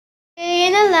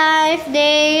life,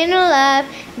 day in a life,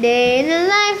 day in a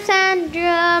life,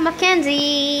 Sandra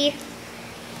Mackenzie.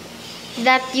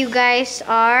 That you guys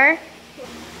are.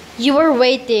 You were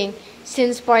waiting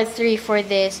since part 3 for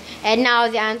this, and now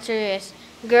the answer is,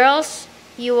 girls,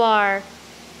 you are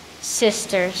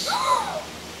sisters.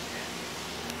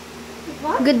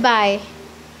 What? Goodbye.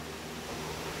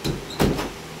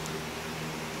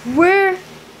 We're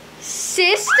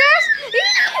sisters?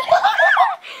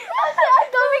 I'm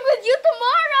coming with you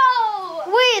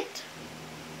tomorrow. Wait.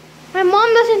 My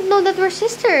mom doesn't know that we're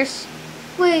sisters.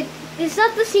 Wait, is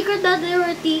that the secret that they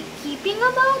were keeping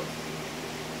about?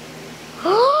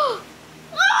 Oh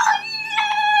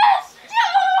yes!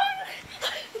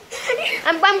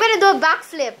 I'm gonna do a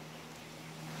backflip.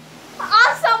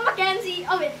 Awesome, Mackenzie.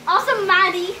 Oh wait, awesome,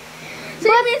 Maddie. So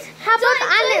But it means, how about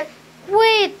Annika?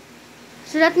 Wait.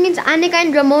 So that means Annika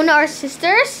and Ramona are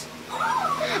sisters?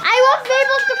 I won't be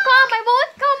able to come. I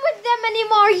won't come with them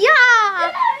anymore.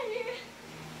 Yeah.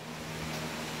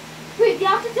 Wait, you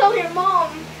have to tell your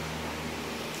mom.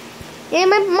 Yeah,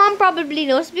 my mom probably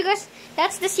knows because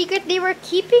that's the secret they were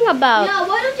keeping about. Yeah,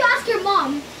 why don't you ask your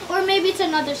mom? Or maybe it's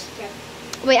another secret.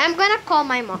 Wait, I'm gonna call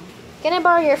my mom. Can I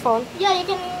borrow your phone? Yeah, you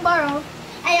can borrow.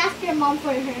 I asked your mom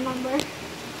for her number.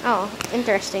 Oh,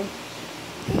 interesting.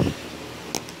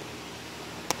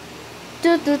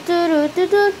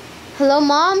 Hello,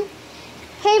 Mom.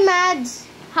 Hey, Mads.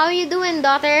 How you doing,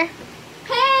 daughter?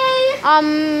 Hey!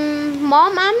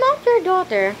 Mom, I'm not your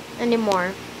daughter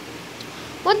anymore.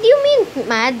 What do you mean,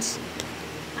 Mads?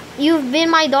 You've been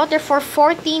my daughter for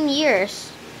 14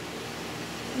 years.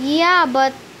 Yeah,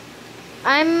 but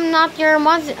I'm not your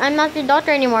mother. I'm not your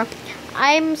daughter anymore.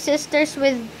 I'm sisters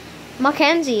with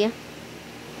Mackenzie.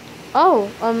 Oh,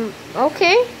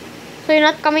 okay. So you're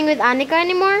not coming with Annika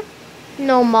anymore?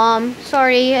 No, Mom.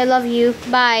 Sorry. I love you.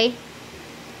 Bye.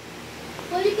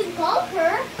 Well, you can call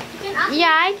her. You can ask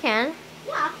Yeah, I can.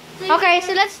 Yeah. So Okay, can-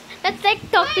 so let's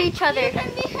like talk to each other. You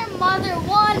can be her mother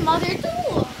 1, mother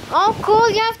 2. Oh, cool.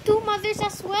 You have 2 mothers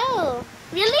as well.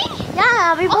 Really?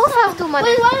 Yeah, we both have 2 mothers.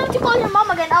 Wait, why don't you call your mom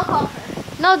again? I'll call her.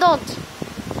 No, don't.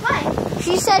 Why?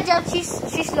 She said that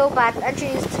she's low bat and she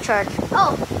needs to charge.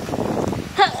 Oh.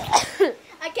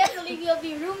 I can't believe you'll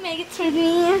be roommates with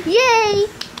me. Yay!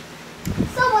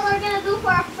 So what are we gonna do for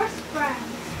our first prank?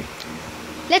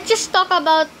 Let's just talk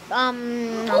about Yeah,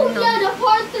 the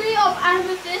part 3 of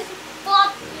Amethyst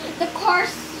fought the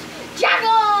Curse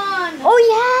Dragon. Oh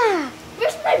yeah.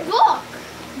 Where's my book?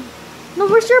 No,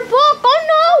 where's your book? Oh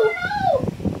no! No.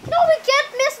 No, we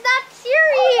can't miss that Oh,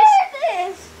 series. there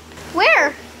it is.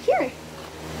 Where? Here.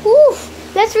 Oof.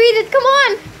 Let's read it. Come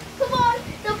on. Come on.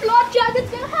 The blood dragon's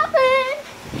gonna happen.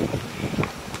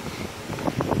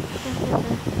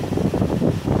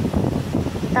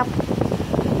 Stop.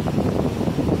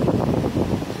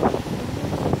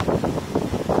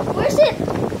 Where's it?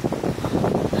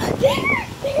 There.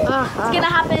 It's gonna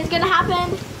happen. It's gonna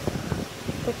happen.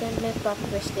 Pretend may plot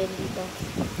twisted dito.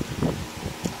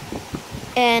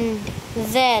 And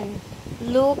then,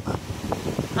 Luke,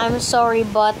 I'm sorry,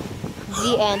 but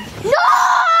the end. No!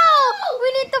 We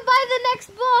need to buy the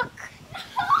next book.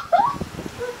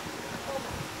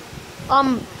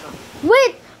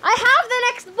 Wait, I have the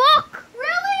next book.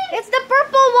 Really? It's the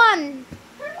purple one.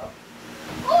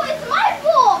 Oh, it's my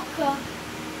book.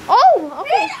 Oh,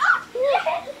 okay.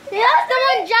 Yes. That's the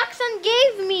one Jackson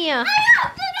gave me. I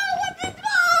have to know what this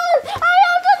was. I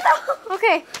have to know.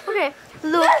 Okay.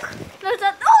 Luke. There's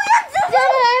a, oh,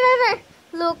 yes.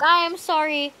 Luke, I am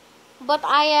sorry, but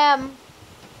I am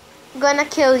gonna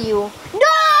kill you.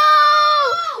 No!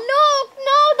 Luke,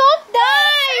 no, don't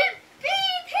die!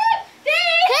 Beat him!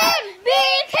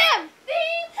 Beat him!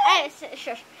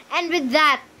 Shush. And with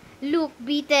that, Luke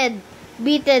beated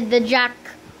the Jack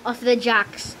of the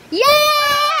Jacks.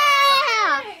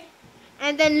 Yeah!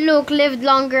 And then Luke lived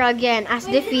longer again as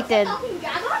defeated.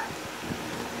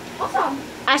 Awesome.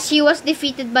 As he was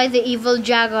defeated by the evil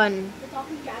dragon. The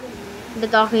talking dragon. The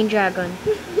talking dragon.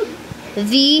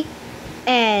 The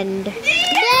end.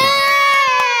 Yeah!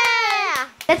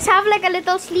 Let's have like a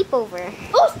little sleepover.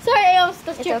 Oh, sorry, I almost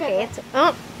touched It's your okay.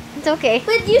 pepper. It's okay.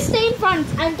 But you stay in front.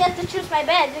 I get to choose my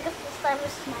bed because this time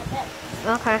this is my bed.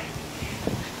 Okay.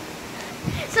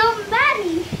 So,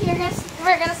 Maddie,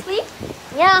 we're gonna sleep?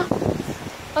 Yeah.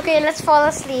 Okay, let's fall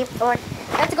asleep. Or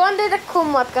let's go under the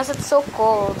kumot because it's so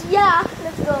cold. Yeah,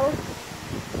 let's go.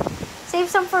 Save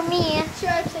some for me. Sure,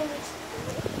 I'm saying this.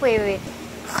 Wait.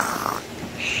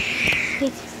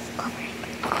 Wait, cover it.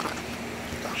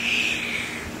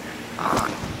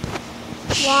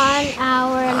 1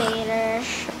 hour later,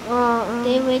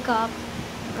 they wake up.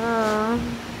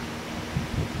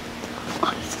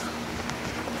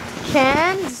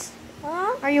 Chance?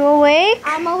 Are you awake?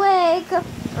 I'm awake.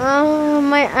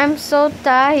 I'm so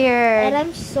tired. And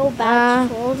I'm so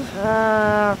baffled.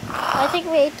 I I think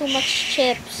we ate too much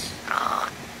chips.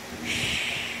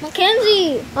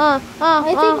 Mackenzie!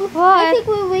 I think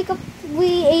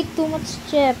we ate too much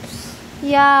chips.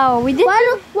 Yeah, we did. Why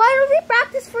don't we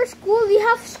practice for school? We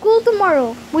have school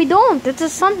tomorrow. We don't. It's a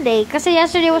Sunday. Kasi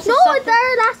yesterday was a No, Saturday. it's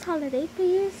our last holiday,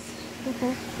 please.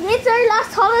 Okay. It's our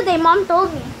last holiday, Mom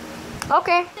told me.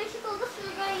 Okay. She told us we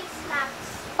were going to eat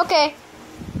snacks. Okay.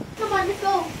 Come on, let's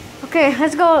go. Okay,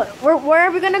 let's go. Where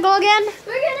are we gonna go again?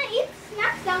 We're gonna eat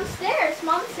snacks downstairs,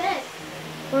 Mom said.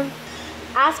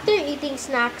 After eating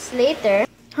snacks later.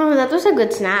 Oh, that was a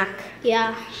good snack.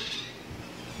 Yeah.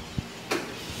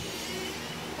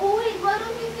 Oh wait, why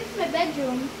don't we fix my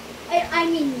bedroom? I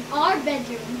mean, our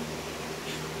bedroom.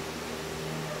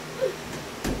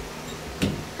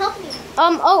 Help me.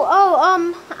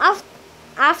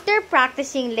 After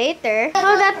practicing later.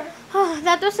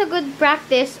 That was a good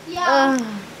practice. Yeah.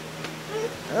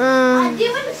 Do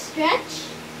you want to stretch?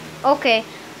 Okay.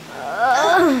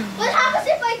 What happens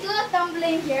if I do a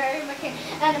tumbling here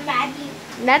and a Maddie?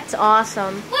 That's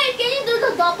awesome. Wait, can you do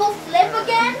the double flip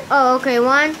again? Oh, okay.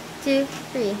 1, 2,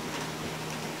 3.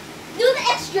 Do the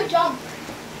extra jump.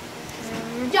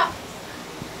 Jump.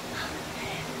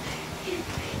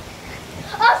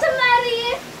 Awesome,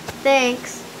 Maddie.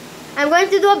 Thanks. I'm going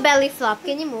to do a belly flop.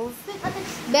 Can you move?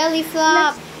 Belly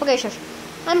flop. Okay, sure.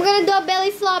 I'm gonna do a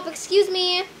belly flop. Excuse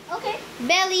me. Okay.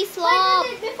 Belly flop.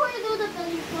 Wait, before you do the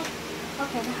belly flop.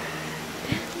 Okay.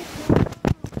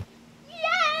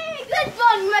 Yay! Good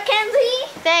one, Mackenzie.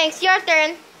 Thanks. Your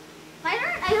turn. My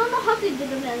turn? I don't know how to do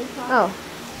the belly flop. Oh.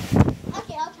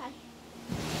 Okay, I'll try.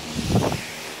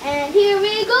 And here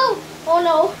we go. Oh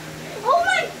no. Oh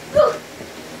my god.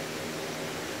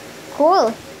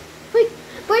 Cool. Wait,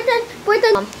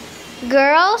 Burton.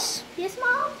 Girls, Yes,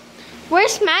 Mom?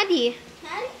 where's Maddie?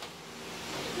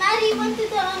 Maddie went to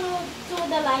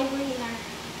the library now.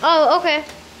 Oh, okay.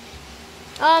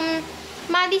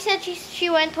 Maddie said she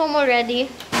went home already.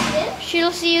 Yes?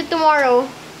 She'll see you tomorrow.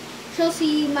 She'll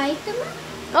see my tomorrow?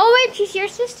 Oh wait, she's your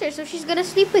sister, so she's gonna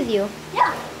sleep with you.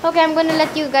 Yeah. Okay, I'm gonna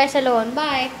let you guys alone.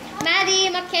 Bye. Maddie,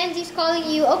 Mackenzie's calling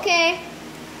you. Okay.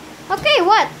 Okay,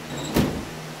 what?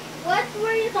 What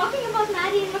were you talking about?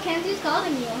 Maddie and Mackenzie's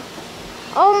calling you.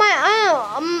 Oh my,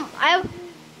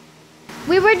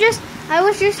 I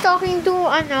was just talking to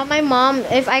my mom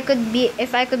if I could be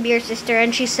your sister,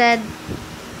 and she said